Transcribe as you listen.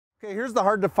Okay, here's the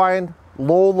hard to find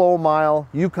low mile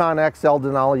Yukon XL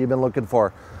Denali you've been looking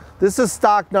for. This is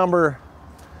stock number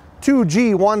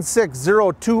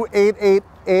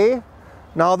 2G160288A.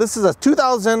 Now this is a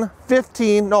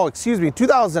 2016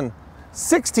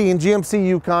 GMC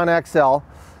Yukon XL.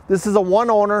 This is a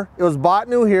one owner. It was bought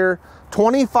new here,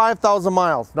 25,000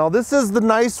 miles. Now this is the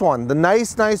nice one, the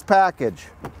nice package.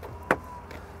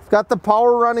 It's got the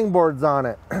power running boards on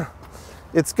it.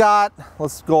 It's got,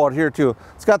 let's go out here too.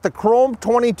 It's got the chrome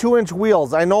 22-inch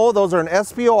wheels. I know those are an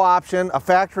SPO option, a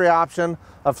factory option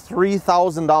of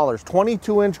 $3,000.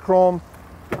 22-inch chrome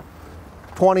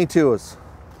 22s.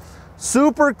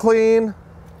 Super clean.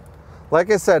 Like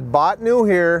I said, bought new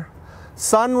here.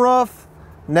 Sunroof,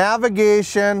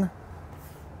 navigation,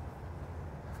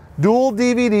 dual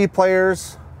DVD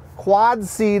players, quad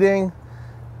seating.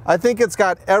 I think it's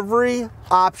got every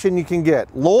option you can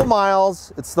get. Low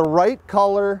miles, it's the right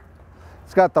color,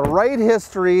 it's got the right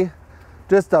history,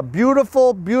 just a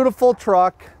beautiful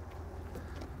truck.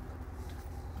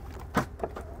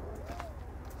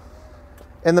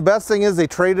 And the best thing is they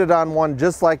traded on one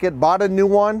just like it, bought a new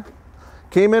one,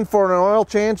 came in for an oil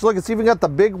change. Look, it's even got the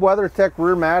big WeatherTech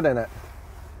rear mat in it.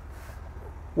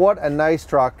 What a nice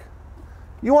truck.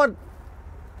 You want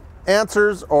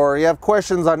answers or you have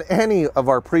questions on any of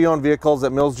our pre-owned vehicles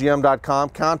at millsgm.com,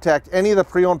 contact any of the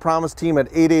pre-owned promise team at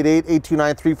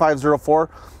 888-829-3504.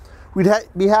 We'd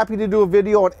be happy to do a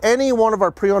video on any one of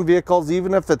our pre-owned vehicles,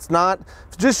 even if it's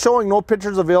just showing no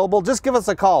pictures available. Just give us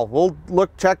a call. We'll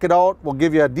look, check it out. We'll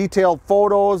give you detailed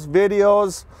photos,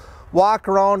 videos, walk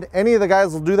around. Any of the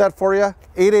guys will do that for you.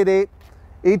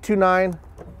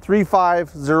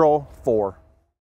 888-829-3504.